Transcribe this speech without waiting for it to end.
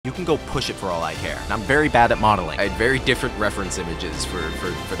you can go push it for all I care. And I'm very bad at modeling. I had very different reference images for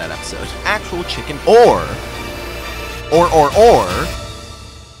that episode. Actual chicken or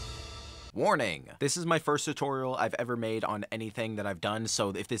warning. This is my first tutorial I've ever made on anything that I've done, so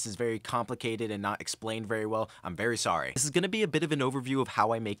if this is very complicated and not explained very well, I'm very sorry. This is going to be a bit of an overview of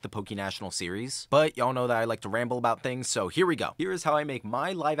how I make the PokeNational series, but y'all know that I like to ramble about things, so here we go. Here is how I make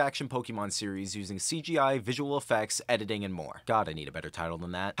my live-action Pokemon series using CGI, visual effects, editing, and more. God, I need a better title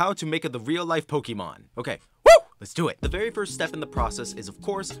than that. How to make the real-life Pokemon. Okay. Let's do it. The very first step in the process is, of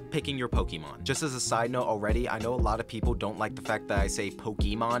course, picking your Pokemon. Just as a side note already, I know a lot of people don't like the fact that I say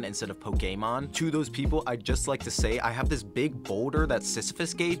Pokemon instead of Pokémon. To those people, I'd just like to say I have this big boulder that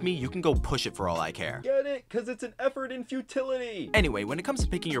Sisyphus gave me. You can go push it for all I care. Get it? Because it's an effort in futility. Anyway, when it comes to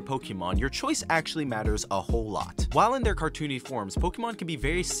picking your Pokemon, your choice actually matters a whole lot. While in their cartoony forms, Pokemon can be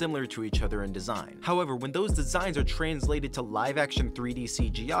very similar to each other in design. However, when those designs are translated to live-action 3D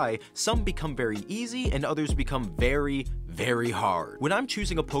CGI, some become very easy and others become very hard. When I'm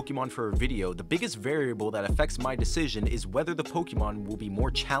choosing a Pokemon for a video, the biggest variable that affects my decision is whether the Pokemon will be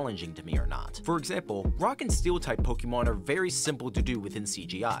more challenging to me or not. For example, Rock and Steel type Pokemon are very simple to do within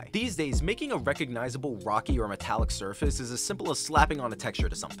CGI. These days, making a recognizable rocky or metallic surface is as simple as slapping on a texture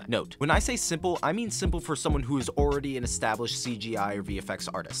to something. Note, when I say simple, I mean simple for someone who is already an established CGI or VFX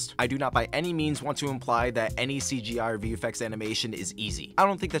artist. I do not by any means want to imply that any CGI or VFX animation is easy. I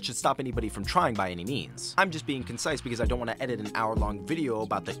don't think that should stop anybody from trying by any means. I'm just being concise because I don't want to edit an hour-long video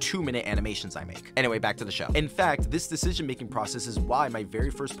about the 2-minute animations I make. Anyway, back to the show. In fact, this decision-making process is why my very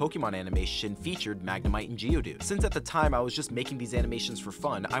first Pokemon animation featured Magnemite and Geodude. Since at the time I was just making these animations for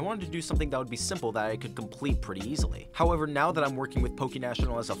fun, I wanted to do something that would be simple that I could complete pretty easily. However, now that I'm working with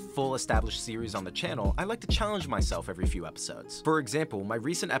PokeNational as a full established series on the channel, I like to challenge myself every few episodes. For example, my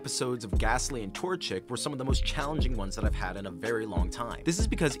recent episodes of Ghastly and Torchic were some of the most challenging ones that I've had in a very long time. This is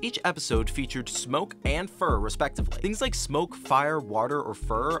because each episode featured smoke and fur respectively. Things like smoke, fire, water, or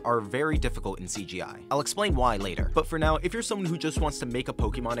fur are very difficult in CGI. I'll explain why later. But for now, if you're someone who just wants to make a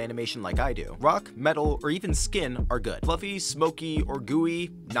Pokemon animation like I do, rock, metal, or even skin are good. Fluffy, smoky, or gooey,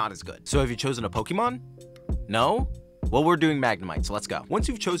 not as good. So have you chosen a Pokemon? No? Well, we're doing Magnemite, so let's go. Once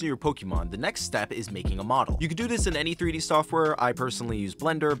you've chosen your Pokemon, the next step is making a model. You can do this in any 3D software. I personally use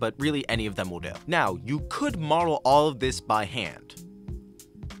Blender, but really any of them will do. Now, you could model all of this by hand.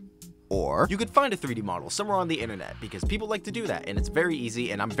 Or you could find a 3D model somewhere on the internet because people like to do that and it's very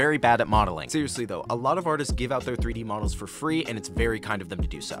easy and I'm very bad at modeling. Seriously though, a lot of artists give out their 3D models for free and it's very kind of them to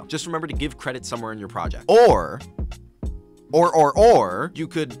do so. Just remember to give credit somewhere in your project. Or you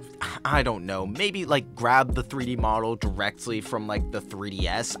could, I don't know, maybe like grab the 3D model directly from like the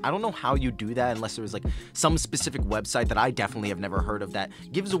 3DS. I don't know how you do that unless there was like some specific website that I definitely have never heard of that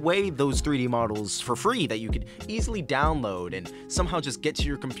gives away those 3D models for free that you could easily download and somehow just get to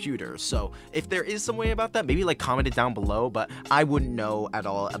your computer. So if there is some way about that, maybe like comment it down below, but I wouldn't know at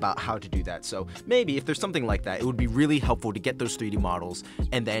all about how to do that. So maybe if there's something like that, it would be really helpful to get those 3D models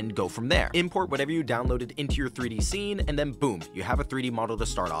and then go from there. Import whatever you downloaded into your 3D scene and then boom, you have a 3D model to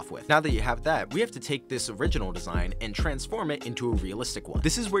start off with. Now that you have that, we have to take this original design and transform it into a realistic one.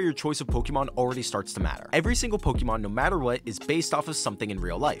 This is where your choice of Pokemon already starts to matter. Every single Pokemon, no matter what, is based off of something in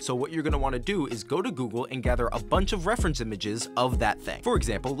real life. So what you're going to want to do is go to Google and gather a bunch of reference images of that thing. For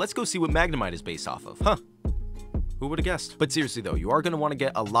example, let's go see what Magnemite is based off of. Who would have guessed? But seriously though, you are going to want to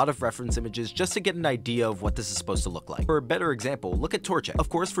get a lot of reference images just to get an idea of what this is supposed to look like. For a better example, look at Torchic. Of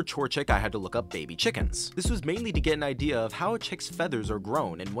course, for Torchic, I had to look up baby chickens. This was mainly to get an idea of how a chick's feathers are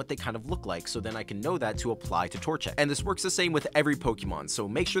grown and what they kind of look like, so then I can know that to apply to Torchic. And this works the same with every Pokemon, so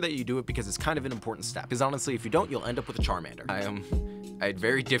make sure that you do it because it's kind of an important step. Because honestly, if you don't, you'll end up with a Charmander. I had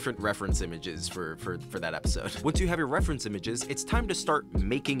very different reference images for that episode. Once you have your reference images, it's time to start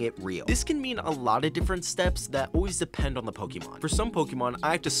making it real. This can mean a lot of different steps that always depend on the Pokemon. For some Pokemon,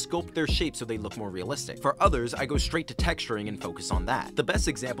 I have to sculpt their shape so they look more realistic. For others, I go straight to texturing and focus on that. The best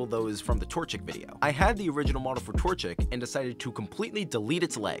example though is from the Torchic video. I had the original model for Torchic and decided to completely delete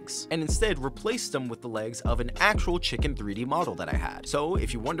its legs and instead replace them with the legs of an actual chicken 3D model that I had. So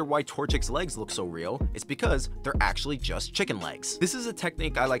if you wonder why Torchic's legs look so real, it's because they're actually just chicken legs. This is a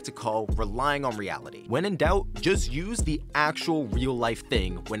technique I like to call relying on reality. When in doubt, just use the actual real life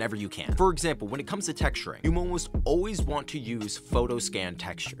thing whenever you can. For example, when it comes to texturing, you almost always want to use photo scan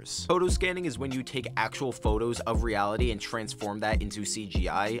textures. Photo scanning is when you take actual photos of reality and transform that into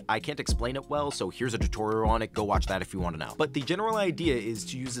CGI. I can't explain it well, so here's a tutorial on it. Go watch that if you want to know. But the general idea is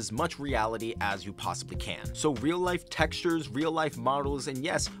to use as much reality as you possibly can. So real life textures, real life models, and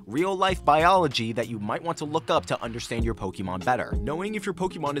yes, real life biology that you might want to look up to understand your Pokemon better. Knowing Knowing if your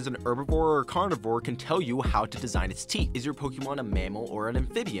Pokemon is an herbivore or a carnivore can tell you how to design its teeth. Is your Pokemon a mammal or an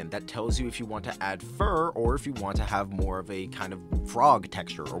amphibian? That tells you if you want to add fur or if you want to have more of a kind of frog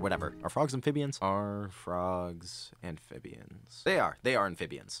texture or whatever. Are frogs amphibians? Are frogs amphibians? They are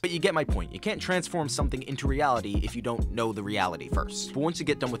amphibians. But you get my point. You can't transform something into reality if you don't know the reality first. But once you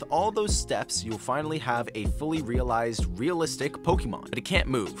get done with all those steps, you'll finally have a fully realized, realistic Pokemon. But it can't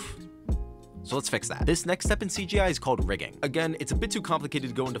move. So let's fix that. This next step in CGI is called rigging. Again, it's a bit too complicated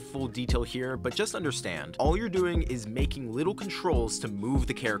to go into full detail here, but just understand, all you're doing is making little controls to move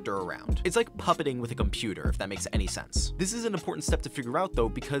the character around. It's like puppeting with a computer, if that makes any sense. This is an important step to figure out though,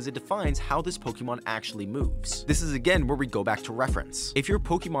 because it defines how this Pokemon actually moves. This is again where we go back to reference. If your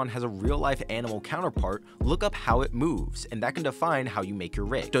Pokemon has a real-life animal counterpart, look up how it moves, and that can define how you make your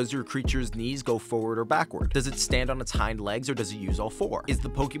rig. Does your creature's knees go forward or backward? Does it stand on its hind legs or does it use all four? Is the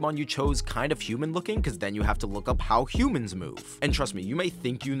Pokemon you chose kind of human looking? Because then you have to look up how humans move. And trust me, you may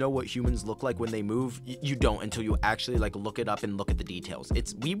think you know what humans look like when they move. You don't until you actually look it up and look at the details.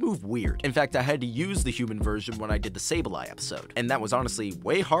 We move weird. In fact, I had to use the human version when I did the Sableye episode, and that was honestly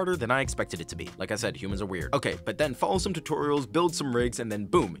way harder than I expected it to be. Like I said, humans are weird. Okay, but then follow some tutorials, build some rigs, and then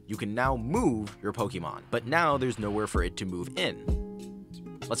boom, you can now move your Pokemon. But now there's nowhere for it to move in.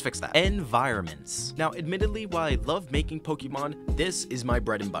 Let's fix that. Environments. Now, admittedly, while I love making Pokemon, this is my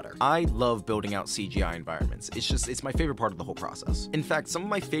bread and butter. I love building out CGI environments. It's my favorite part of the whole process. In fact, some of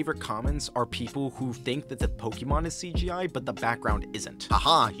my favorite comments are people who think that the Pokemon is CGI, but the background isn't.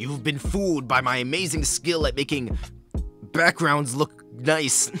 Aha, you've been fooled by my amazing skill at making backgrounds look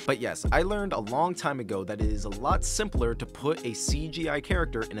nice. But yes, I learned a long time ago that it is a lot simpler to put a CGI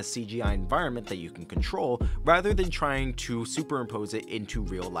character in a CGI environment that you can control rather than trying to superimpose it into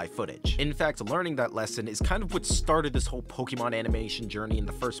real life footage. In fact, learning that lesson is kind of what started this whole Pokemon animation journey in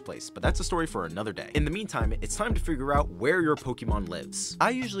the first place, but that's a story for another day. In the meantime, it's time to figure out where your Pokemon lives.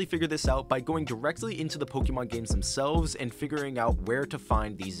 I usually figure this out by going directly into the Pokemon games themselves and figuring out where to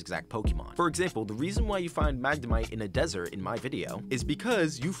find these exact Pokemon. For example, the reason why you find Magnemite in a desert in my video is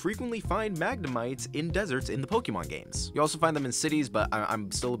because you frequently find Magnemites in deserts in the Pokemon games. You also find them in cities, but I'm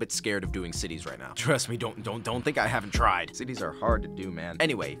still a bit scared of doing cities right now. Trust me, don't think I haven't tried. Cities are hard to do, man.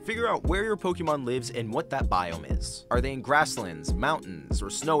 Anyway, figure out where your Pokemon lives and what that biome is. Are they in grasslands, mountains, or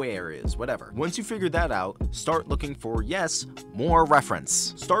snowy areas, whatever. Once you figure that out, start looking for, yes, more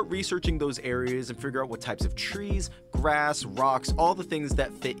reference. Start researching those areas and figure out what types of trees, grass, rocks, all the things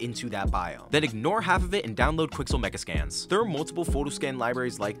that fit into that biome. Then ignore half of it and download Quixel Megascans. There are multiple photoscan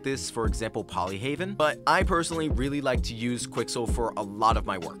libraries like this, for example Polyhaven, but I personally really like to use Quixel for a lot of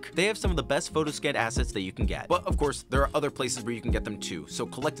my work. They have some of the best photoscan assets that you can get, but of course there are other places where you can get them too, so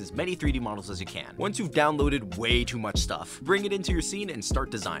collect as many 3D models as you can. Once you've downloaded way too much stuff, bring it into your scene and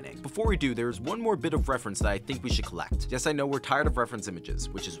start designing. Before we do, there's one more bit of reference that I think we should collect. Yes, I know we're tired of reference images,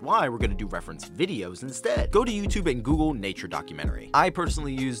 which is why we're going to do reference videos instead. Go to YouTube and Google nature documentary. I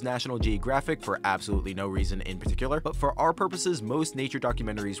personally use National Geographic for absolutely no reason in particular, but for our purposes, most nature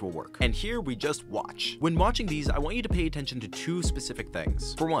documentaries will work. And here we just watch. When watching these, I want you to pay attention to two specific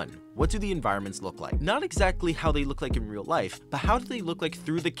things. For one, what do the environments look like? Not exactly how they look like in real life, but how do they look like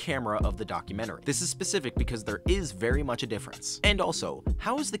through the camera of the documentary? This is specific because there is very much a difference. And also,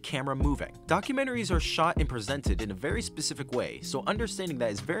 how is the camera moving? Documentaries are shot and presented in a very specific way, so understanding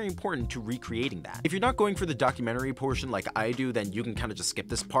that is very important to recreating that. If you're not going for the documentary portion like I do, then you can kind of just skip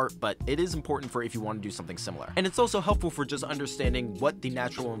this part, but it is important for if you want to do something similar. And it's also helpful for just understanding what the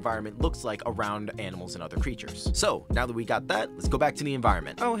natural environment looks like around animals and other creatures. So now that we got that, let's go back to the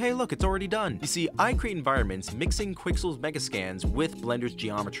environment. Oh, hey, look, it's already done. You see, I create environments mixing Quixel's Megascans with Blender's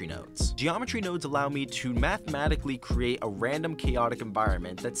geometry nodes. Geometry nodes allow me to mathematically create a random chaotic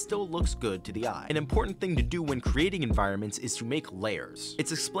environment that still looks good to the eye. An important thing to do when creating environments is to make layers.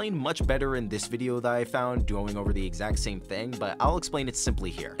 It's explained much better in this video that I found going over the exact same thing, but I'll explain it simply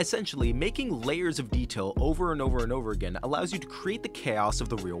here. Essentially, making layers of detail over and over and over again allows you to create the chaos of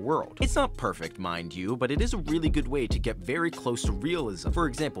the real world. It's not perfect, mind you, but it is a really good way to get very close to realism. For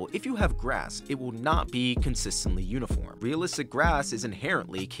example, if you have grass, it will not be consistently uniform. Realistic grass is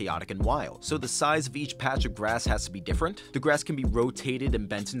inherently chaotic and wild, so the size of each patch of grass has to be different. The grass can be rotated and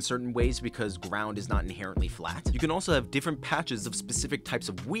bent in certain ways because ground is not inherently flat. You can also have different patches of specific types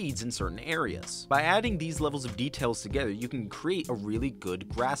of weeds in certain areas. By adding these levels of details together, you can create a really good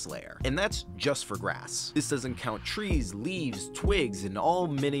grass layer, and that's just for grass. This doesn't count trees, leaves, twigs, and all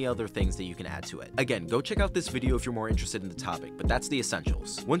many other things that you can add to it. Again, go check out this video if you're more interested in the topic, but that's the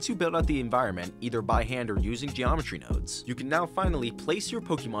essentials. Once you build out the environment, either by hand or using geometry nodes, you can now finally place your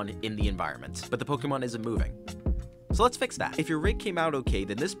Pokemon in the environment. But the Pokemon isn't moving. So let's fix that. If your rig came out okay,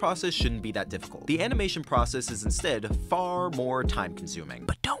 then this process shouldn't be that difficult. The animation process is instead far more time consuming.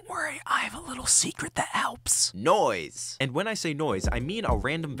 But don't worry, I have a little secret that helps. Noise. And when I say noise, I mean a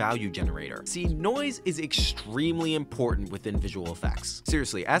random value generator. See, noise is extremely important within visual effects.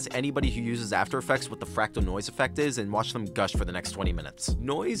 Seriously, ask anybody who uses After Effects what the fractal noise effect is and watch them gush for the next 20 minutes.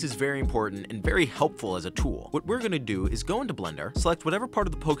 Noise is very important and very helpful as a tool. What we're gonna do is go into Blender, select whatever part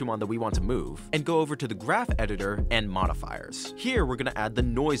of the Pokemon that we want to move, and go over to the graph editor and modifiers. Here, we're gonna add the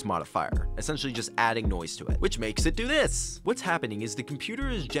noise modifier, essentially just adding noise to it, which makes it do this. What's happening is the computer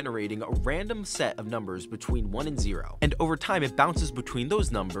is generating a random set of numbers between 1 and 0, and over time it bounces between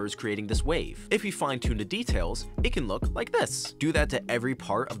those numbers, creating this wave. If you fine-tune the details, it can look like this. Do that to every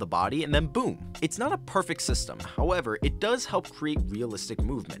part of the body and then boom. It's not a perfect system, however, it does help create realistic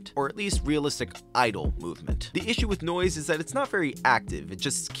movement, or at least realistic idle movement. The issue with noise is that it's not very active, it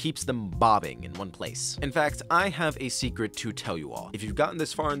just keeps them bobbing in one place. In fact, I have a secret to tell you all. If you've gotten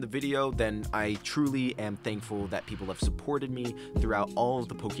this far in the video, then I truly am thankful that people have supported me throughout all of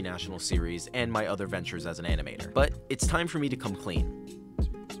the PokeNational series and my other ventures as an animator. But it's time for me to come clean.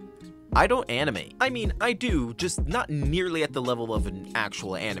 I don't animate. I mean, I do, just not nearly at the level of an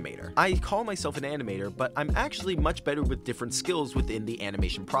actual animator. I call myself an animator, but I'm actually much better with different skills within the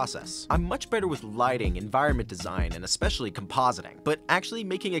animation process. I'm much better with lighting, environment design, and especially compositing. But actually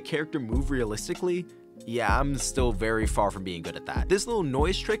making a character move realistically, yeah, I'm still very far from being good at that. This little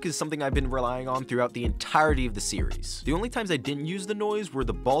noise trick is something I've been relying on throughout the entirety of the series. The only times I didn't use the noise were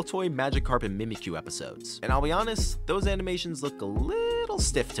the Baltoy, Magikarp, and Mimikyu episodes. And I'll be honest, those animations look a little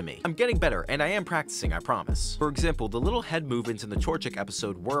stiff to me. I'm getting better, and I am practicing, I promise. For example, the little head movements in the Torchic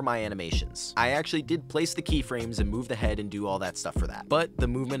episode were my animations. I actually did place the keyframes and move the head and do all that stuff for that. But the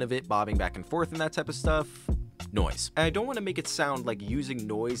movement of it bobbing back and forth and that type of stuff, noise. And I don't want to make it sound like using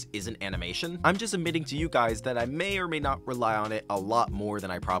noise isn't animation. I'm just admitting to you guys that I may or may not rely on it a lot more than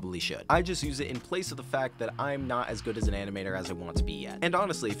I probably should. I just use it in place of the fact that I'm not as good as an animator as I want to be yet. And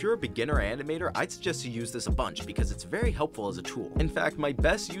honestly, if you're a beginner animator, I'd suggest you use this a bunch because it's very helpful as a tool. In fact, my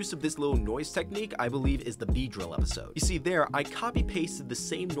best use of this little noise technique, I believe, is the Beedrill episode. You see there, I copy pasted the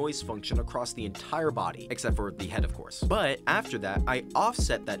same noise function across the entire body, except for the head, of course. But after that, I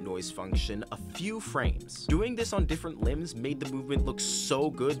offset that noise function a few frames. Doing this on different limbs made the movement look so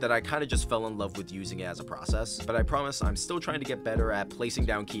good that I kind of just fell in love with using it as a process, but I promise I'm still trying to get better at placing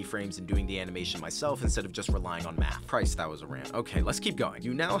down keyframes and doing the animation myself instead of just relying on math. Christ, that was a rant. Okay, let's keep going.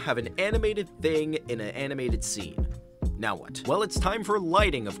 You now have an animated thing in an animated scene. Now what? Well, it's time for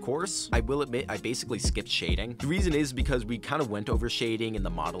lighting, of course. I will admit, I basically skipped shading. The reason is because we kind of went over shading in the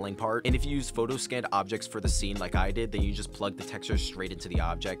modeling part, and if you use photo scanned objects for the scene like I did, then you just plug the texture straight into the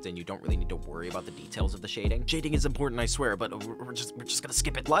object and you don't really need to worry about the details of the shading. Shading is important, I swear, but we're just gonna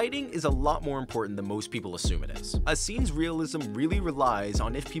skip it. Lighting is a lot more important than most people assume it is. A scene's realism really relies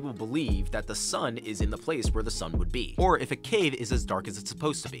on if people believe that the sun is in the place where the sun would be, or if a cave is as dark as it's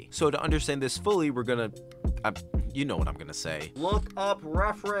supposed to be. So to understand this fully, we're gonna you know what I'm gonna say. Look up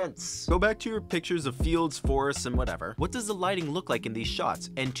reference. Go back to your pictures of fields, forests, and whatever. What does the lighting look like in these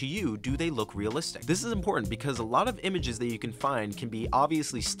shots? And to you, do they look realistic? This is important because a lot of images that you can find can be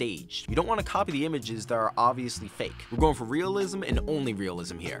obviously staged. You don't want to copy the images that are obviously fake. We're going for realism and only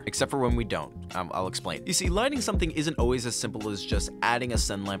realism here, except for when we don't. I'll explain. You see, lighting something isn't always as simple as just adding a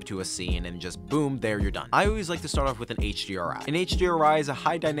sun lamp to a scene and just boom, there you're done. I always like to start off with an HDRI. An HDRI is a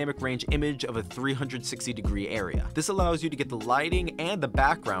high dynamic range image of a 360-degree area. This allows you to get the lighting and the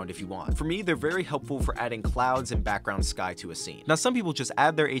background if you want. For me, they're very helpful for adding clouds and background sky to a scene. Now, some people just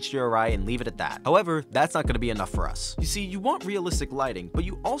add their HDRI and leave it at that. However, that's not going to be enough for us. You see, you want realistic lighting, but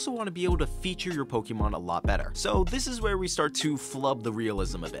you also want to be able to feature your Pokemon a lot better. So this is where we start to flub the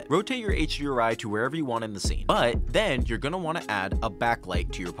realism a bit. Rotate your HDRI to wherever you want in the scene, but then you're going to want to add a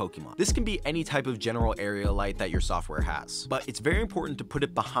backlight to your Pokemon. This can be any type of general area light that your software has, but it's very important to put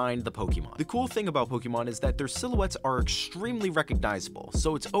it behind the Pokemon. The cool thing about Pokemon is that their silhouettes are extremely recognizable,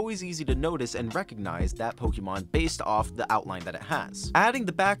 so it's always easy to notice and recognize that Pokemon based off the outline that it has. Adding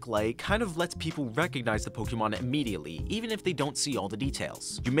the backlight kind of lets people recognize the Pokemon immediately, even if they don't see all the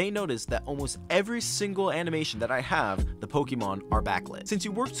details. You may notice that almost every single animation that I have, the Pokemon are backlit. Since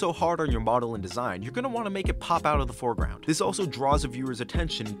you worked so hard on your model and design, you're going to want to make it pop out of the foreground. This also draws a viewer's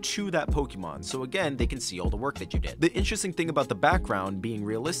attention to that Pokemon, so again, they can see all the work that you did. The interesting thing about the background being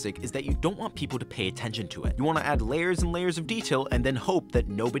realistic is that you don't want people to pay attention to it. You want want to add layers and layers of detail and then hope that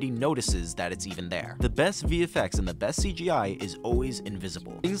nobody notices that it's even there. The best VFX and the best CGI is always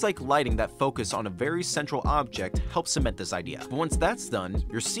invisible. Things like lighting that focus on a very central object help cement this idea. But once that's done,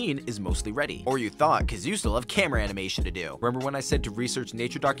 your scene is mostly ready. Or you thought, because you still have camera animation to do. Remember when I said to research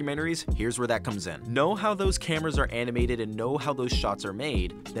nature documentaries? Here's where that comes in. Know how those cameras are animated and know how those shots are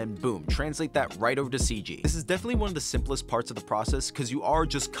made, then boom, translate that right over to CG. This is definitely one of the simplest parts of the process because you are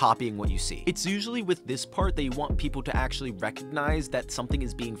just copying what you see. It's usually with this part that you want people to actually recognize that something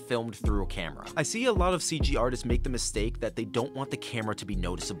is being filmed through a camera. I see a lot of CG artists make the mistake that they don't want the camera to be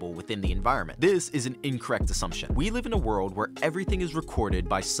noticeable within the environment. This is an incorrect assumption. We live in a world where everything is recorded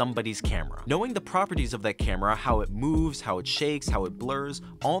by somebody's camera. Knowing the properties of that camera, how it moves, how it shakes, how it blurs,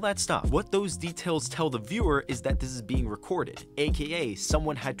 all that stuff. What those details tell the viewer is that this is being recorded, aka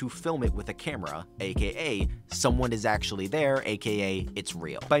someone had to film it with a camera, aka someone is actually there, aka it's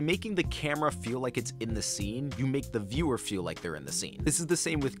real. By making the camera feel like it's in the scene, you make the viewer feel like they're in the scene. This is the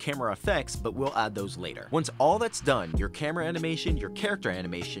same with camera effects, but we'll add those later. Once all that's done, your camera animation, your character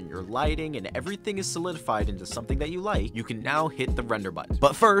animation, your lighting, and everything is solidified into something that you like, you can now hit the render button.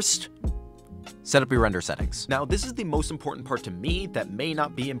 But first, set up your render settings. Now, this is the most important part to me that may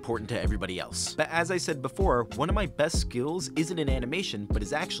not be important to everybody else. But as I said before, one of my best skills isn't in animation, but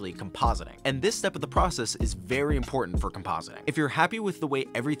is actually compositing. And this step of the process is very important for compositing. If you're happy with the way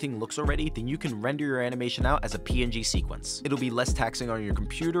everything looks already, then you can render your animation out as a PNG sequence. It'll be less taxing on your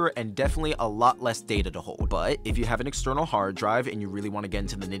computer and definitely a lot less data to hold. But if you have an external hard drive and you really want to get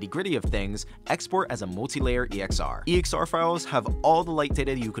into the nitty-gritty of things, export as a multi-layer EXR. EXR files have all the light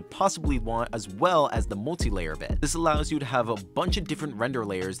data you could possibly want as well as the multi-layer bit. This allows you to have a bunch of different render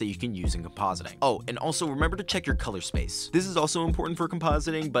layers that you can use in compositing. Oh, and also remember to check your color space. This is also important for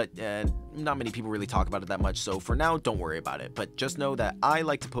compositing, but not many people really talk about it that much, so for now, don't worry about it. But just know that I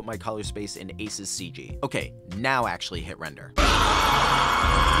like to put my color space in ACES CG. Okay, now actually hit render.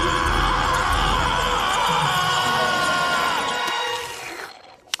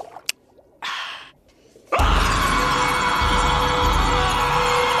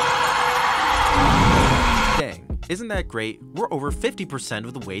 Isn't that great? We're over 50%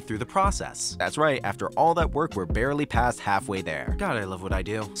 of the way through the process. That's right, after all that work, we're barely past halfway there. God, I love what I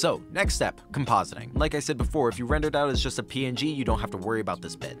do. So, next step, compositing. Like I said before, if you rendered out as just a PNG, you don't have to worry about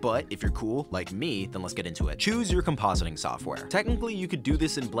this bit. But if you're cool, like me, then let's get into it. Choose your compositing software. Technically, you could do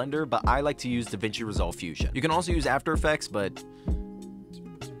this in Blender, but I like to use DaVinci Resolve Fusion. You can also use After Effects, but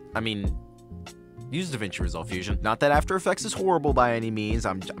I mean, use DaVinci Resolve Fusion. Not that After Effects is horrible by any means,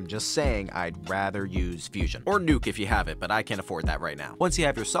 I'm just saying I'd rather use Fusion. Or Nuke if you have it, but I can't afford that right now. Once you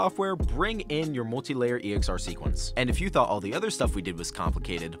have your software, bring in your multi-layer EXR sequence. And if you thought all the other stuff we did was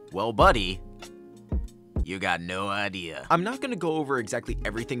complicated, well buddy, you got no idea. I'm not gonna go over exactly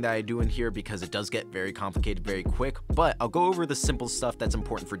everything that I do in here because it does get very complicated very quick, but I'll go over the simple stuff that's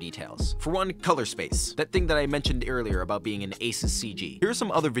important for details. For one, color space. That thing that I mentioned earlier about being in ACES CG. Here are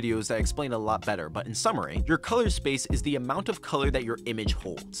some other videos that explain a lot better, but in summary, your color space is the amount of color that your image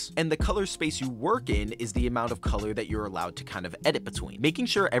holds. And the color space you work in is the amount of color that you're allowed to kind of edit between. Making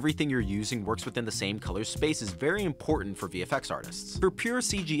sure everything you're using works within the same color space is very important for VFX artists. For pure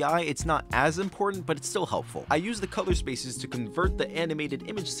CGI, it's not as important, but it's still helpful. I use the color spaces to convert the animated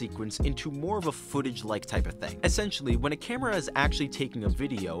image sequence into more of a footage-like type of thing. Essentially, when a camera is actually taking a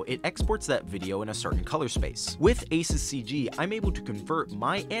video, it exports that video in a certain color space. With ACES CG, I'm able to convert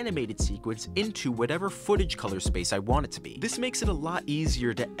my animated sequence into whatever footage color space I want it to be. This makes it a lot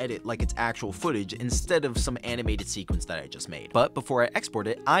easier to edit like it's actual footage instead of some animated sequence that I just made. But before I export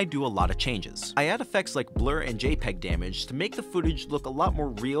it, I do a lot of changes. I add effects like blur and JPEG damage to make the footage look a lot more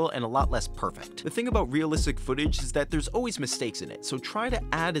real and a lot less perfect. The thing about realistic footage is that there's always mistakes in it, so try to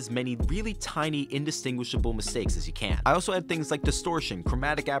add as many really tiny indistinguishable mistakes as you can. I also add things like distortion,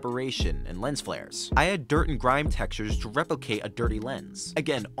 chromatic aberration, and lens flares. I add dirt and grime textures to replicate a dirty lens.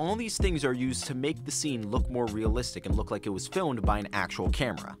 Again, all these things are used to make the scene look more realistic and look like it was filmed by an actual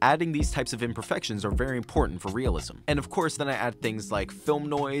camera. Adding these types of imperfections are very important for realism. And of course, then I add things like film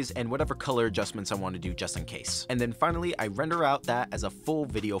noise and whatever color adjustments I want to do just in case. And then finally, I render out that as a full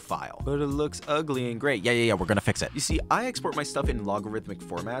video file. But it looks ugly and great. Yeah, we're gonna fix it. You see, I export my stuff in logarithmic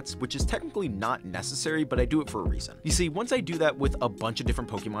formats, which is technically not necessary, but I do it for a reason. You see, once I do that with a bunch of different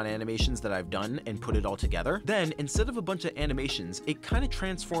Pokemon animations that I've done and put it all together, then instead of a bunch of animations, it kind of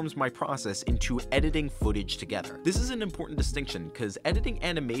transforms my process into editing footage together. This is an important distinction because editing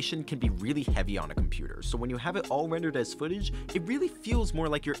animation can be really heavy on a computer, so when you have it all rendered as footage, it really feels more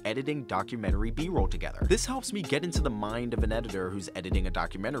like you're editing documentary B-roll together. This helps me get into the mind of an editor who's editing a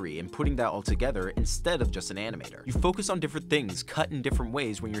documentary and putting that all together instead instead of just an animator. You focus on different things, cut in different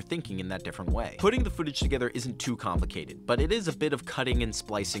ways when you're thinking in that different way. Putting the footage together isn't too complicated, but it is a bit of cutting and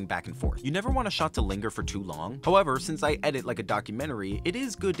splicing back and forth. You never want a shot to linger for too long. However, since I edit like a documentary, it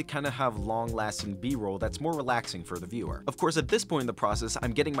is good to kind of have long-lasting B-roll that's more relaxing for the viewer. Of course, at this point in the process,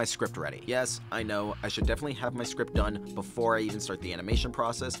 I'm getting my script ready. Yes, I know, I should definitely have my script done before I even start the animation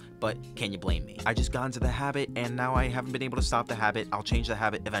process, but can you blame me? I just got into the habit, and now I haven't been able to stop the habit. I'll change the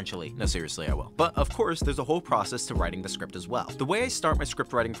habit eventually. No, seriously, I will. But of course, there's a whole process to writing the script as well. The way I start my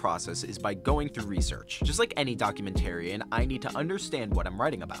script writing process is by going through research. Just like any documentarian, I need to understand what I'm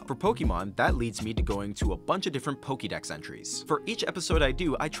writing about. For Pokemon, that leads me to going to a bunch of different Pokédex entries. For each episode I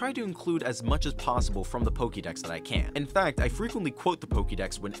do, I try to include as much as possible from the Pokédex that I can. In fact, I frequently quote the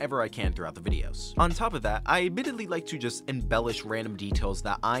Pokédex whenever I can throughout the videos. On top of that, I admittedly like to just embellish random details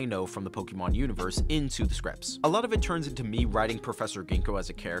that I know from the Pokemon universe into the scripts. A lot of it turns into me writing Professor Ginkgo as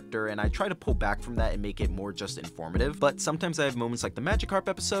a character, and I try to pull back from that and make it more just informative, but sometimes I have moments like the Magikarp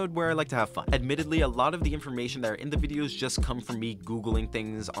episode where I like to have fun. Admittedly, a lot of the information that are in the videos just come from me googling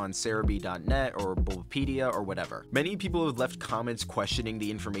things on Cerebi.net or Bulbapedia or whatever. Many people have left comments questioning the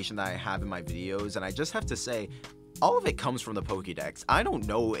information that I have in my videos, and I just have to say, all of it comes from the Pokédex. I don't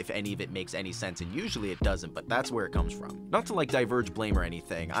know if any of it makes any sense, and usually it doesn't, but that's where it comes from. Not to like diverge blame or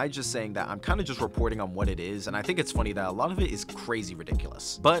anything, I'm just saying that I'm kind of just reporting on what it is, and I think it's funny that a lot of it is crazy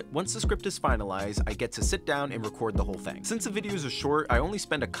ridiculous. But once the script is finalized, I get to sit down and record the whole thing. Since the videos are short, I only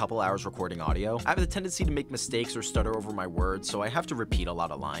spend a couple hours recording audio. I have a tendency to make mistakes or stutter over my words, so I have to repeat a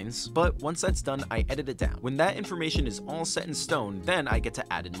lot of lines. But once that's done, I edit it down. When that information is all set in stone, then I get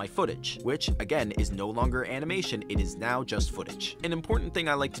to add in my footage, which again is no longer animation, it is now just footage. An important thing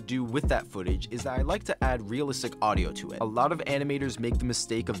I like to do with that footage is that I like to add realistic audio to it. A lot of animators make the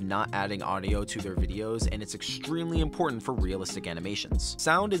mistake of not adding audio to their videos, and it's extremely important for realistic animations.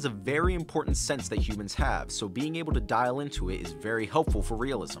 Sound is a very important sense that humans have, so being able to dial into it is very helpful for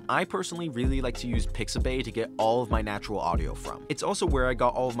realism. I personally really like to use Pixabay to get all of my natural audio from. It's also where I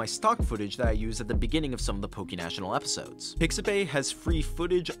got all of my stock footage that I use at the beginning of some of the PokeNational episodes. Pixabay has free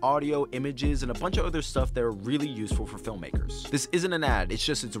footage, audio, images, and a bunch of other stuff that are really useful for filmmakers. This isn't an ad,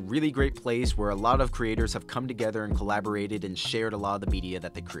 it's a really great place where a lot of creators have come together and collaborated and shared a lot of the media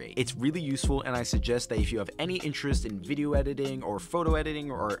that they create. It's really useful, and I suggest that if you have any interest in video editing or photo editing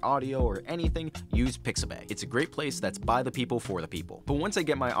or audio or anything, use Pixabay. It's a great place that's by the people for the people. But once I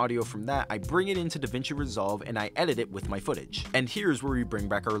get my audio from that, I bring it into DaVinci Resolve and I edit it with my footage. And here's where we bring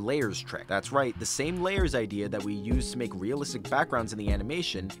back our layers trick. That's right, the same layers idea that we use to make realistic backgrounds in the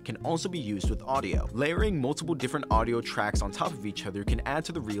animation can also be used with audio. Layering multiple different audio tracks on top of each other can add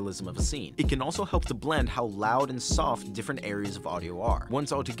to the realism of a scene. It can also help to blend how loud and soft different areas of audio are.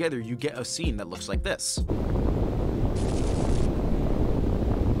 Once all together, you get a scene that looks like this.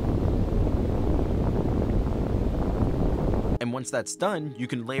 And once that's done, you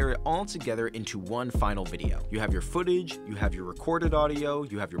can layer it all together into one final video. You have your footage, you have your recorded audio,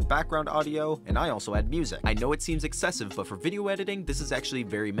 you have your background audio, and I also add music. I know it seems excessive, but for video editing, this is actually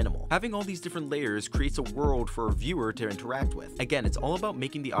very minimal. Having all these different layers creates a world for a viewer to interact with. Again, it's all about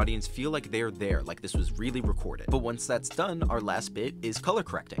making the audience feel like they're there, like this was really recorded. But once that's done, our last bit is color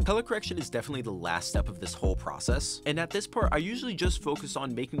correcting. Color correction is definitely the last step of this whole process, and at this part, I usually just focus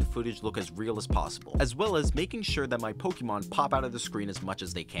on making the footage look as real as possible, as well as making sure that my Pokemon pop out of the screen as much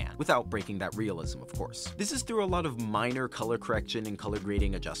as they can, without breaking that realism, of course. This is through a lot of minor color correction and color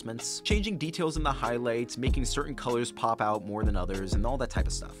grading adjustments, changing details in the highlights, making certain colors pop out more than others, and all that type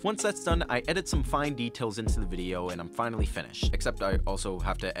of stuff. Once that's done, I edit some fine details into the video, and I'm finally finished. Except I also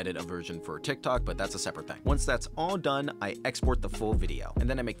have to edit a version for TikTok, but that's a separate thing. Once that's all done, I export the full video, and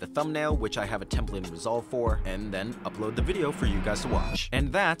then I make the thumbnail, which I have a template in Resolve for, and then upload the video for you guys to watch.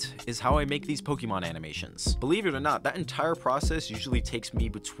 And that is how I make these Pokemon animations. Believe it or not, that entire process usually takes me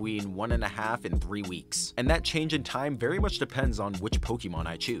between 1.5 and 3 weeks, and that change in time very much depends on which Pokemon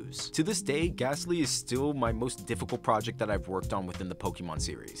I choose. To this day, Ghastly is still my most difficult project that I've worked on within the Pokemon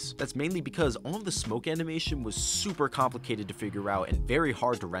series. That's mainly because all of the smoke animation was super complicated to figure out and very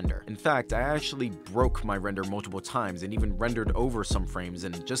hard to render. In fact, I actually broke my render multiple times and even rendered over some frames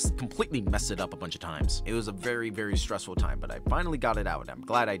and just completely messed it up a bunch of times. It was a very stressful time, but I finally got it out, and I'm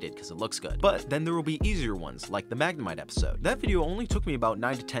glad I did because it looks good. But then there will be easier ones, like the Magnemite episode. That That video only took me about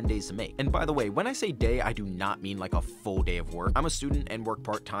 9 to 10 days to make. And by the way, when I say day, I do not mean like a full day of work. I'm a student and work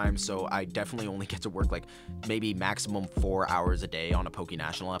part-time, so I definitely only get to work like maybe maximum 4 hours a day on a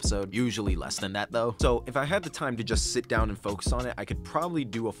PokeNational episode, usually less than that though. So if I had the time to just sit down and focus on it, I could probably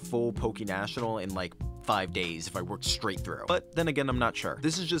do a full PokeNational in like 5 days if I worked straight through. But then again, I'm not sure.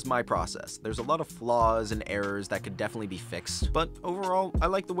 This is just my process. There's a lot of flaws and errors that could definitely be fixed, but overall, I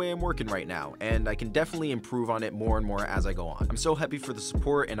like the way I'm working right now, and I can definitely improve on it more and more as I go on. I'm so happy for the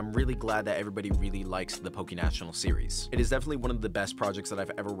support, and I'm really glad that everybody really likes the PokeNational series. It is definitely one of the best projects that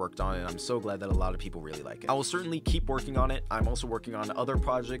I've ever worked on, and I'm so glad that a lot of people really like it. I will certainly keep working on it. I'm also working on other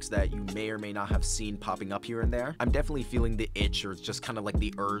projects that you may or may not have seen popping up here and there. I'm definitely feeling the itch, or it's just kind of like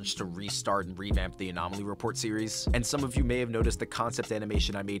the urge to restart and revamp the Anomaly Report series. And some of you may have noticed the concept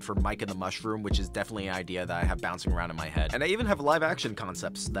animation I made for Mike and the Mushroom, which is definitely an idea that I have bouncing around in my head. And I even have live action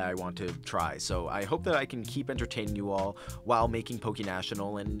concepts that I want to try, so I hope that I can keep entertaining you all while making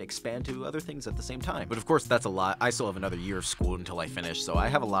PokeNational and expand to other things at the same time. But of course, that's a lot. I still have another year of school until I finish, so I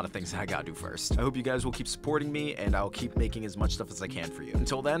have a lot of things that I gotta do first. I hope you guys will keep supporting me, and I'll keep making as much stuff as I can for you.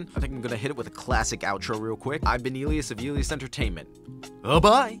 Until then, I think I'm gonna hit it with a classic outro real quick. I've been Elias of Elias Entertainment.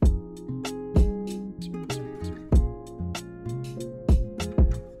 Bye-bye!